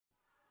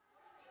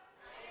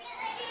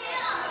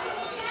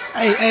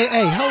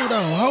Hey,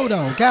 hold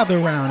on. Gather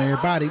around,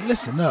 everybody.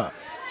 Listen up.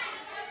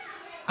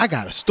 I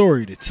got a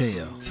story to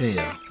tell.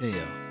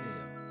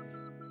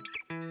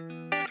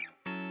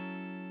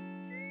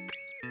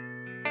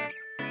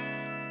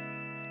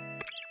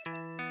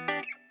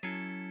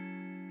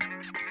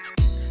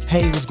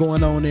 Hey, what's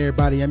going on,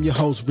 everybody? I'm your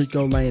host,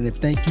 Rico Lane, and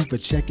thank you for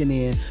checking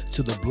in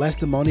to the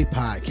Blesstimony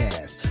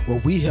Podcast, where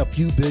we help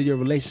you build your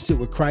relationship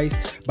with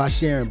Christ by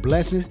sharing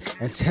blessings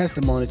and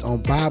testimonies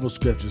on Bible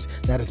scriptures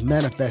that is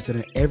manifested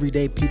in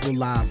everyday people's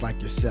lives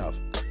like yourself.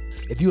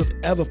 If you have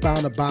ever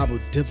found the Bible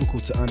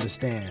difficult to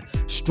understand,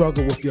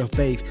 struggle with your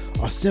faith,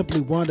 or simply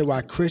wonder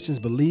why Christians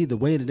believe the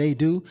way that they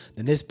do,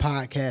 then this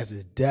podcast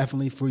is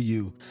definitely for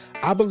you.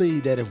 I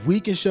believe that if we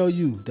can show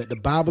you that the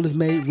Bible is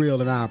made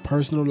real in our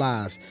personal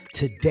lives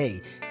today,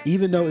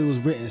 even though it was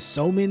written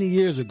so many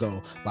years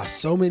ago by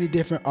so many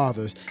different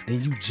authors,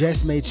 then you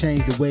just may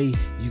change the way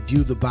you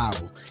view the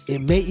Bible. It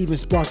may even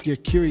spark your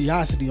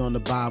curiosity on the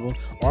Bible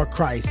or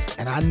Christ,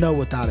 and I know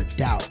without a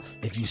doubt,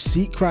 if you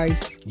seek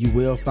Christ, you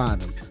will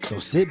find him. So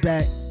sit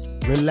back,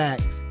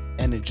 relax,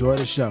 and enjoy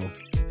the show.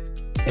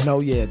 And oh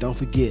yeah, don't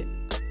forget,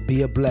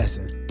 be a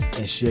blessing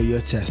and share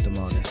your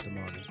testimony.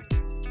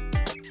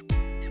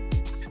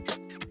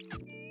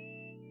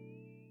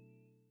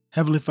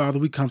 Heavenly Father,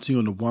 we come to you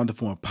in the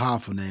wonderful and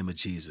powerful name of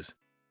Jesus.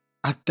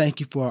 I thank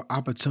you for an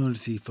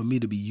opportunity for me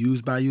to be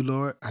used by you,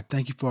 Lord. I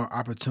thank you for an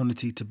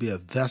opportunity to be a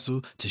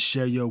vessel to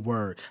share your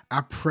word.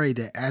 I pray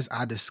that as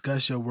I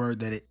discuss your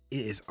word, that it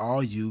is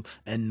all you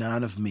and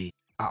none of me.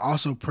 I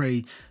also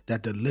pray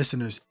that the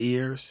listeners'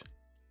 ears,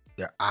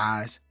 their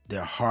eyes,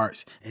 their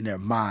hearts, and their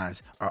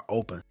minds are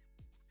open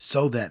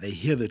so that they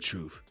hear the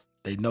truth,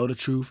 they know the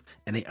truth,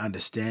 and they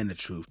understand the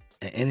truth.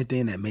 And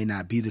anything that may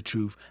not be the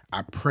truth,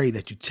 I pray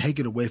that you take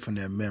it away from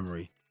their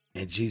memory.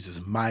 In Jesus'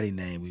 mighty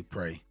name we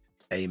pray.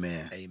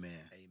 Amen.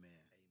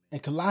 In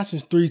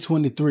Colossians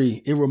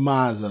 3:23, it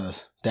reminds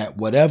us that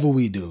whatever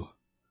we do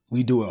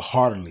it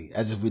heartily,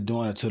 as if we're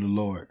doing it to the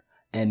Lord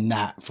and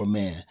not for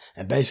man.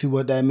 And basically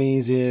what that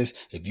means is,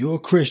 if you're a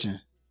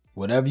Christian,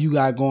 whatever you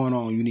got going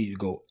on, you need to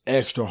go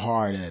extra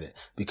hard at it,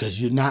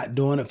 because you're not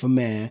doing it for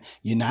man.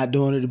 You're not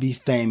doing it to be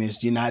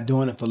famous. You're not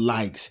doing it for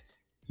likes.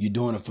 You're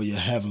doing it for your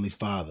Heavenly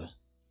Father.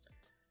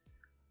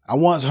 I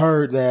once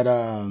heard that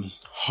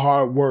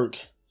hard work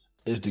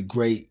is the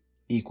great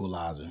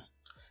equalizer.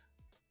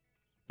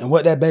 And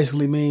what that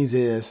basically means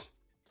is,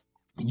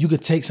 you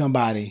could take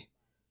somebody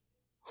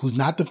who's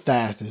not the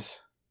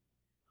fastest,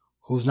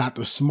 who's not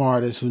the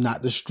smartest, who's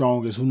not the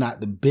strongest, who's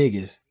not the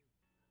biggest,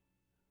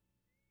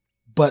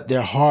 but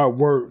their hard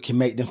work can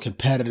make them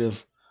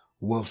competitive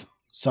with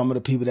some of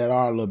the people that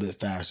are a little bit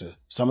faster,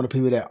 some of the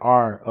people that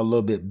are a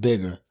little bit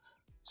bigger,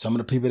 some of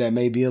the people that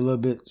may be a little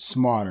bit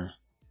smarter.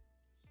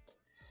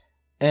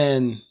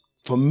 And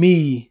for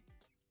me,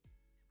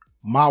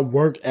 my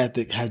work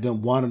ethic has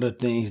been one of the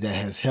things that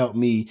has helped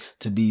me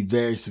to be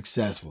very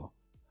successful.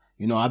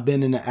 You know, I've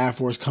been in the Air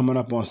Force coming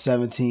up on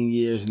 17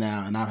 years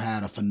now, and I've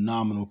had a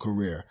phenomenal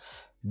career.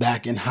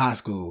 Back in high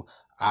school,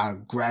 I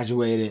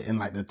graduated in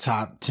like the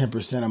top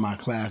 10% of my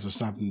class or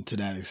something to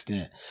that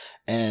extent.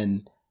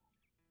 And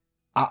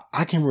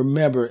I can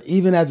remember,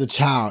 even as a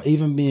child,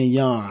 even being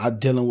young, I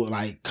dealing with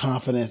like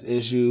confidence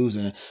issues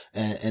and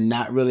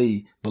not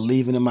really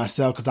believing in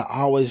myself, because I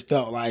always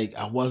felt like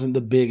I wasn't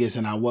the biggest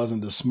and I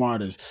wasn't the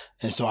smartest.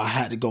 And so I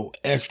had to go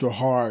extra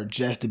hard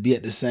just to be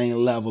at the same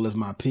level as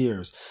my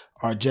peers,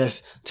 or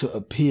just to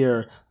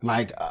appear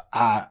like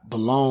I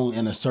belong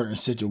in a certain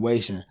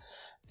situation.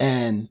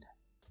 And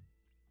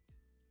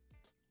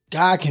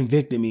God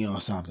convicted me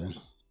on something.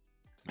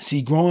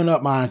 See, growing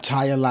up my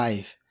entire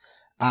life,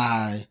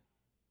 I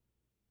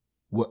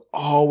would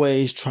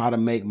always try to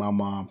make my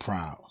mom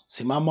proud.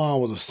 See, my mom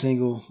was a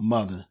single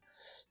mother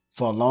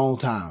for a long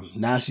time.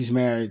 Now she's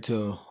married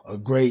to a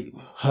great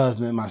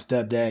husband, my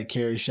stepdad,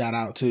 Kerry, shout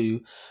out to you.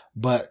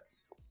 But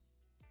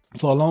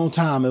for a long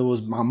time, it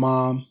was my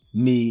mom,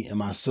 me, and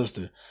my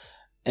sister.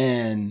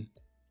 And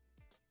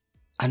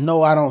I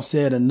know I don't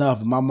say it enough,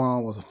 but my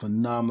mom was a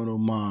phenomenal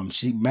mom.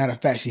 Matter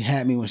of fact, she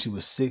had me when she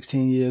was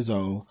 16 years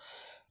old.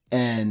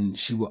 And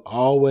she would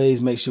always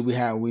make sure we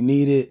had what we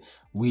needed.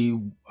 We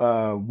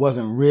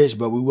wasn't rich,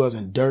 but we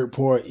wasn't dirt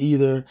poor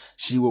either.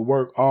 She would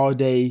work all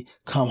day,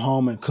 come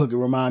home and cook. It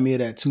remind me of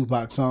that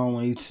Tupac song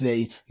when he'd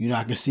say, you know,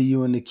 I can see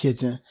you in the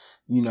kitchen,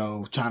 you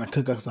know, trying to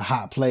cook us a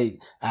hot plate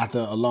after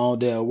a long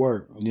day of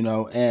work, you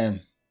know. And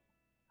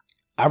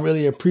I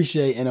really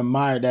appreciate and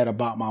admire that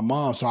about my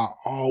mom. So I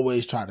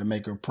always tried to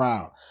make her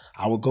proud.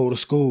 I would go to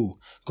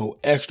school, go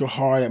extra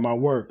hard at my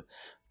work.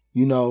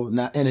 You know,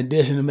 now in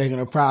addition to making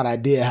her proud, I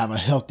did have a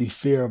healthy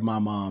fear of my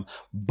mom,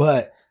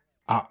 but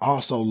I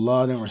also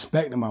loved and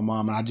respected my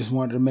mom, and I just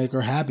wanted to make her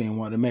happy and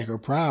wanted to make her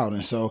proud.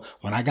 And so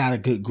when I got a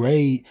good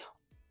grade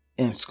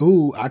in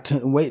school, I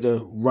couldn't wait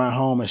to run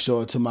home and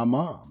show it to my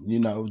mom, you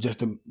know, just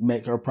to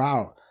make her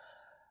proud.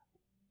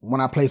 When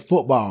I play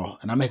football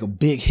and I make a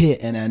big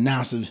hit and the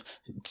announcer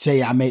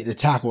say I made the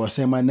tackle or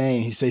say my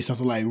name, he say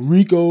something like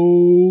Rico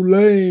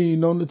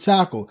Lane on the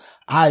tackle,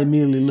 I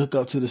immediately look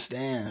up to the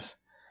stands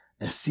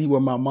and see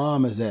where my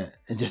mom is at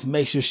and just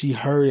make sure she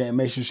heard it and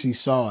make sure she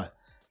saw it.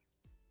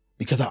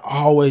 Because I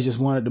always just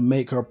wanted to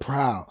make her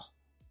proud.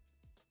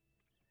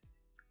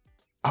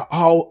 I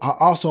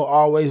also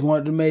always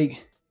wanted to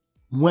make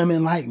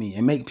women like me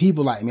and make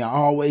people like me. I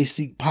always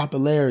seek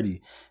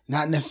popularity,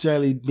 not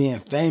necessarily being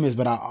famous,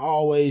 but I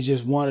always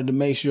just wanted to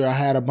make sure I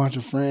had a bunch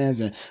of friends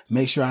and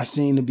make sure I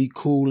seemed to be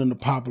cool and a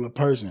popular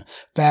person.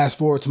 Fast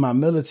forward to my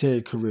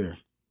military career.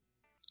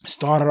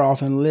 Started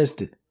off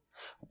enlisted.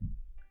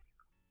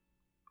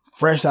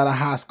 Fresh out of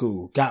high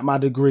school, got my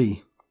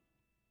degree.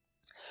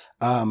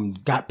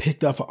 Got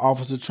picked up for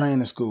officer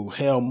training school,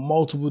 held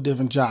multiple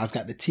different jobs,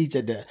 got to teach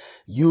at the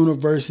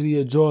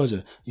University of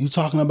Georgia. You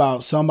talking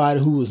about somebody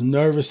who was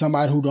nervous,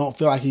 somebody who don't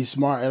feel like he's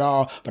smart at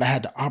all, but I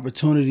had the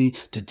opportunity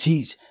to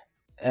teach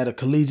at a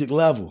collegiate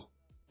level,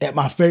 at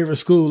my favorite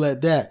school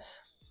at that.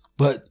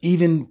 But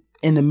even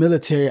in the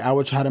military, I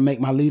would try to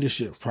make my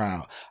leadership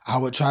proud. I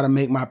would try to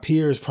make my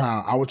peers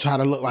proud. I would try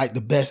to look like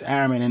the best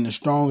airman and the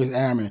strongest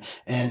airman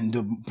and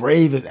the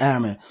bravest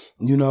airman,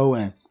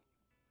 and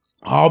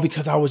all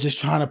because I was just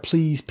trying to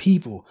please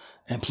people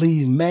and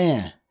please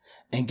man.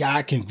 And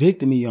God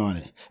convicted me on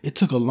it. It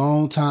took a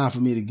long time for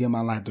me to give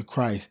my life to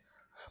Christ.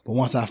 But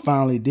once I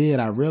finally did,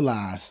 I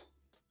realized,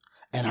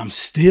 and I'm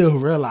still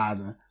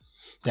realizing,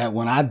 that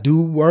when I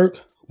do work,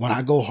 when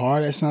I go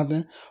hard at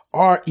something,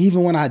 or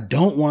even when I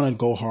don't want to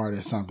go hard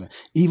at something,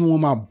 even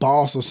when my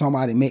boss or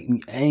somebody make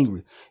me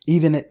angry,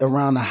 even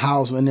around the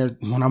house when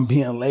I'm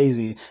being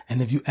lazy.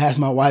 And if you ask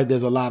my wife,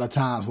 there's a lot of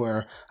times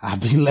where I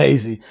be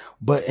lazy,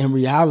 but in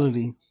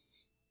reality,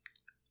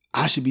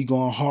 I should be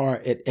going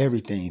hard at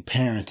everything: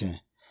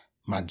 parenting,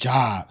 my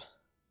job,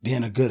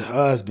 being a good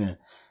husband,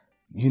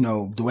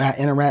 the way I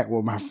interact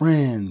with my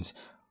friends,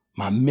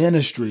 my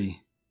ministry.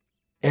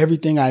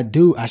 Everything I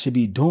do, I should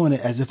be doing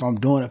it as if I'm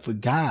doing it for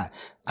God.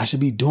 I should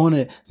be doing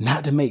it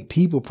not to make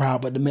people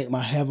proud, but to make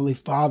my Heavenly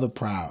Father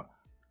proud.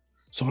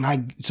 So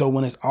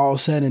when it's all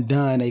said and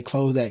done, they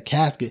close that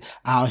casket,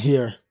 I'll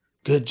hear,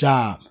 "Good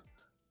job,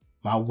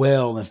 my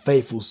well and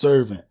faithful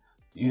servant,"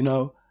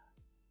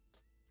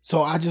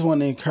 So I just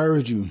want to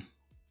encourage you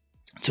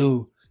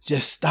to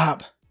just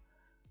stop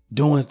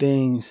doing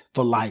things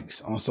for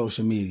likes on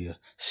social media.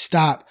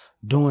 Stop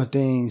doing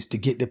things to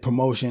get the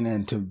promotion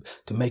and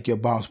to make your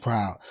boss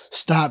proud.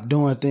 Stop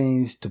doing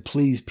things to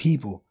please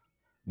people,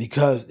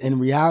 because in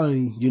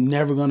reality, you're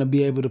never going to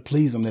be able to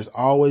please them. There's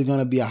always going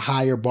to be a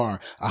higher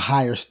bar, a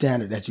higher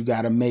standard that you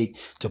got to make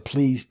to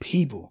please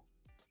people.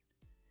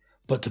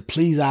 But to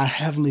please our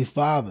Heavenly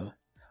Father,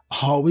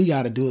 all we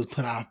got to do is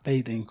put our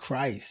faith in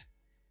Christ.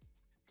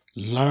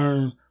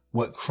 Learn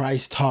what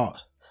Christ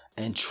taught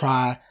and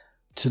try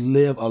to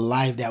live a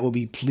life that will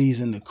be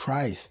pleasing to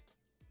Christ.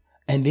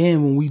 And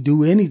then when we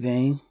do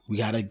anything, we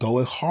got to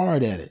go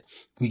hard at it.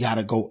 We got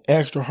to go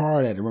extra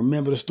hard at it.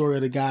 Remember the story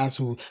of the guys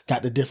who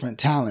got the different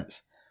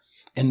talents,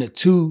 and the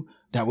two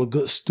that were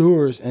good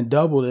stewards and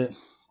doubled it.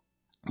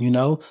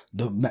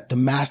 The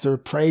master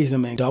praised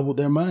them and doubled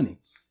their money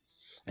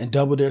and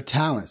doubled their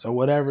talents, or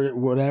whatever it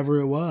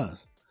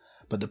was.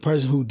 But the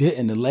person who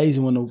didn't, the lazy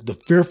one, the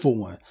fearful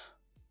one,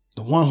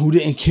 the one who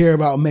didn't care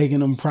about making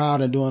them proud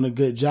and doing a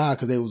good job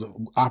because they was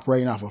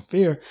operating off of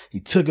fear,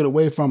 he took it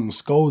away from them,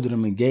 scolded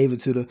them, and gave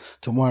it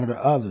to one of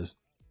the others.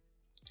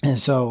 And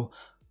so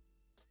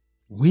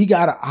we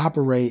got to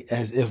operate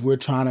as if we're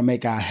trying to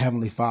make our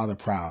Heavenly Father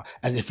proud,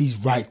 as if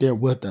he's right there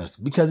with us,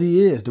 because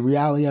he is. The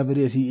reality of it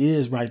is he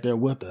is right there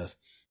with us.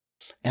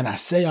 And I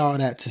say all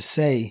that to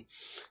say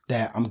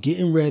that I'm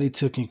getting ready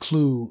to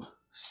conclude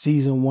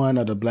season 1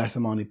 of the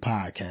Blessimony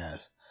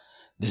podcast.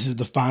 This is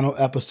the final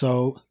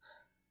episode.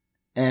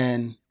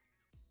 And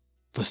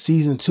for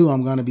season 2,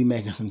 I'm going to be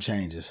making some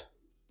changes.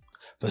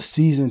 For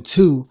season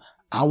 2,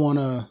 I want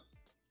to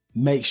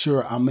make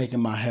sure I'm making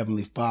my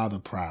Heavenly Father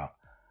proud.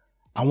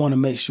 I want to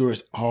make sure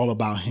it's all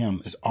about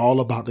him. It's all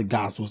about the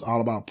gospel. It's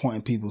all about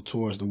pointing people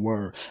towards the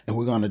word. And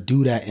we're going to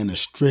do that in a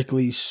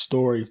strictly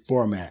story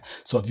format.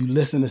 So if you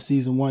listen to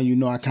season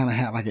 1, I kind of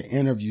had like an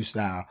interview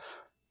style.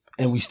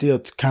 And we still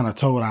kind of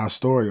told our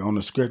story on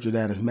the scripture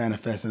that is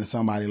manifesting in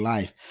somebody's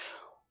life.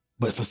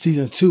 But for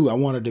season 2, I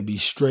wanted to be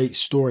straight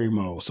story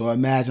mode. So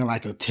imagine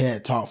like a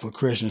TED Talk for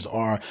Christians,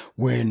 or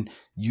when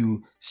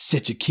you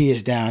sit your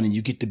kids down and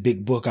you get the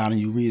big book out and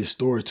you read a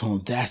story to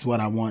them. That's what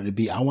I want it to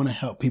be. I want to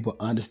help people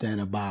understand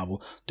the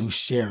Bible through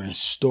sharing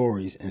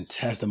stories and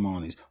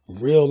testimonies,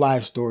 real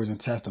life stories and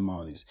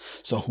testimonies.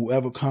 So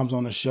whoever comes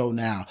on the show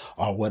now,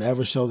 or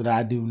whatever show that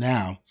I do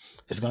now,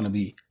 is going to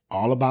be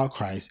all about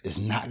Christ. It's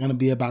not going to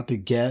be about the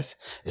guests.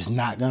 It's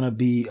not going to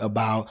be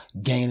about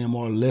gaining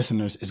more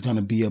listeners. It's going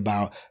to be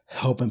about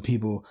helping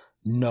people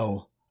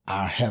know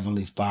our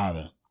Heavenly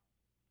Father.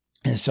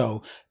 And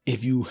so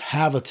if you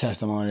have a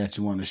testimony that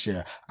you want to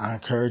share, I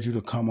encourage you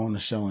to come on the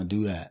show and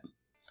do that.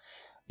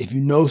 If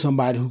you know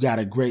somebody who got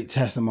a great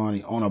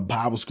testimony on a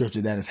Bible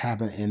scripture that has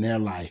happened in their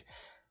life,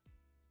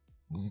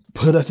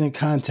 put us in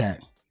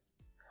contact.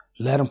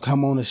 Let them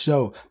come on the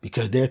show,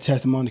 because their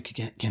testimony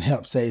can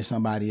help save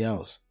somebody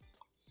else.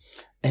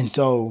 And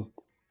so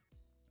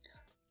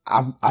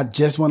I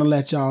just want to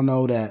let y'all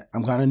know that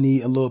I'm going to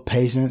need a little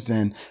patience.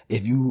 And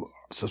if you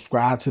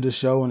subscribe to the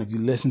show and if you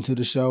listen to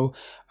the show,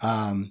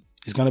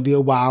 it's going to be a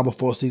while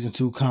before season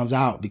 2 comes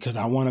out, because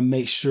I want to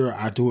make sure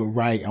I do it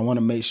right. I want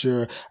to make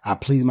sure I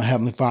please my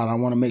Heavenly Father. I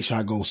want to make sure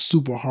I go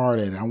super hard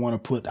at it. I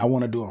want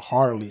to do it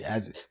heartily,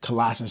 as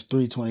Colossians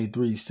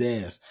 3:23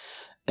 says.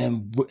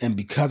 And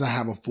because I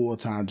have a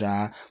full-time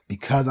job,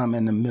 because I'm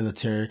in the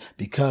military,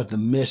 because the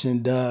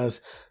mission does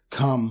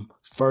come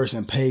first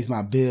and pays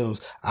my bills,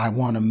 I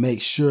want to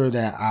make sure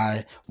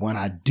that when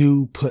I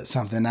do put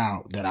something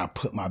out, that I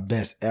put my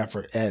best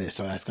effort at it.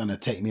 So that's going to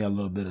take me a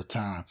little bit of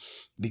time,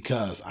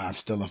 because I'm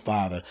still a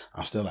father.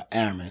 I'm still an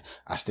airman.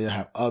 I still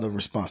have other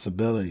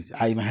responsibilities.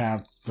 I even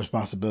have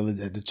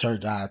responsibilities at the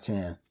church I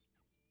attend.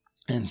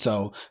 And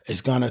so it's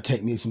going to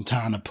take me some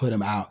time to put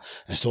them out.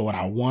 And so what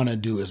I want to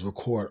do is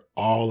record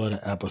all of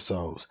the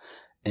episodes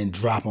and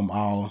drop them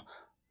all,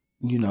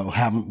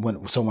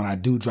 so when I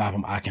do drop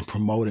them, I can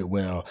promote it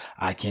well.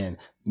 I can,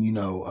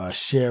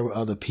 share with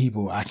other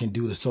people. I can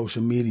do the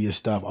social media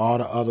stuff, all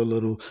the other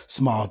little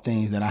small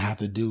things that I have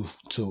to do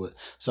to it.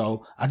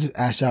 So I just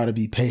ask y'all to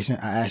be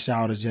patient. I ask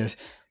y'all to just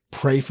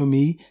pray for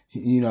me,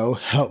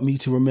 help me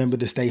to remember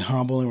to stay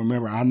humble and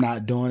remember I'm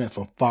not doing it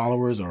for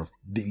followers or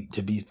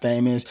to be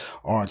famous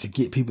or to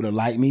get people to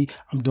like me.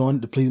 I'm doing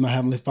it to please my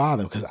Heavenly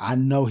Father, because I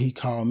know He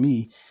called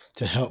me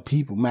to help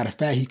people. Matter of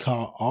fact, He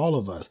called all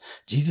of us.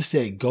 Jesus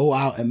said, go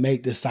out and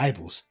make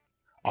disciples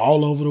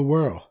all over the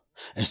world.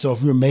 And so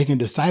if we're making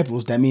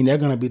disciples, that means they're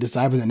going to be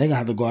disciples, and they're going to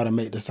have to go out and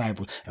make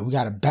disciples. And we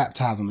got to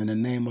baptize them in the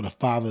name of the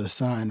Father, the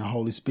Son, and the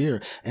Holy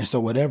Spirit. And so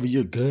whatever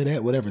you're good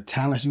at, whatever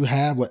talents you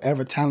have,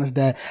 whatever talents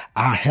that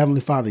our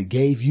Heavenly Father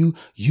gave you,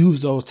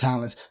 use those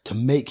talents to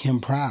make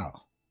Him proud.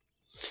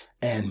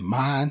 And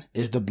mine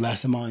is the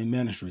Blessimony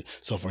Ministry.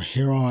 So from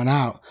here on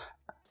out,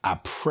 I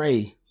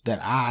pray that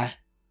I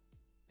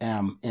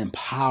am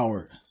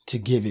empowered to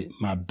give it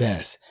my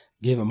best,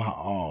 give it my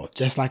all,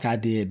 just like I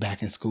did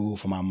back in school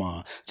for my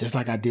mom, just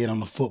like I did on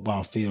the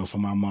football field for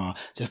my mom,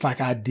 just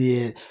like I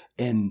did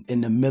in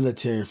the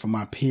military for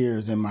my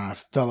peers and my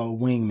fellow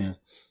wingmen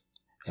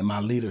and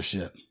my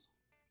leadership.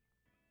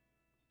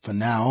 From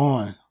now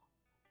on,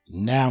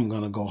 I'm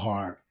going to go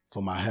hard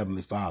for my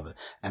Heavenly Father,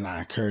 and I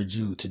encourage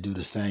you to do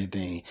the same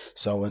thing.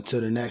 So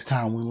until the next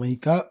time we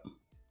link up,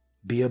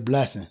 be a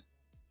blessing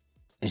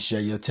and share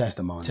your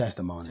testimony.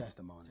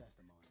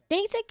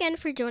 Thanks again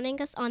for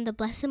joining us on the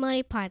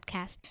Blessimony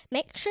podcast.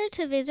 Make sure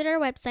to visit our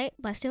website,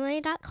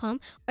 blessimony.com,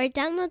 or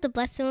download the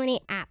Blessimony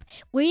app,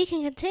 where you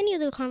can continue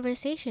the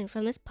conversation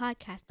from this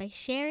podcast by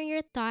sharing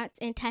your thoughts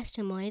and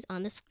testimonies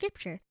on the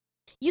scripture.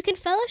 You can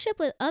fellowship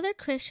with other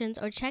Christians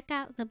or check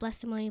out the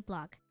Blessimony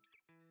blog.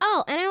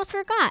 Oh, and I almost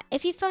forgot,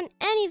 if you found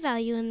any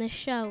value in this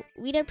show,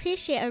 we'd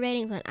appreciate a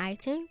ratings on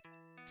iTunes,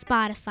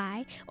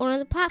 Spotify, or on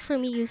the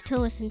platform you use to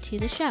listen to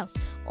the show.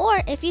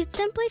 Or if you'd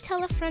simply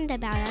tell a friend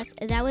about us,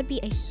 that would be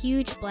a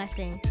huge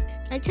blessing.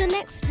 Until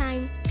next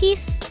time,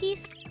 peace.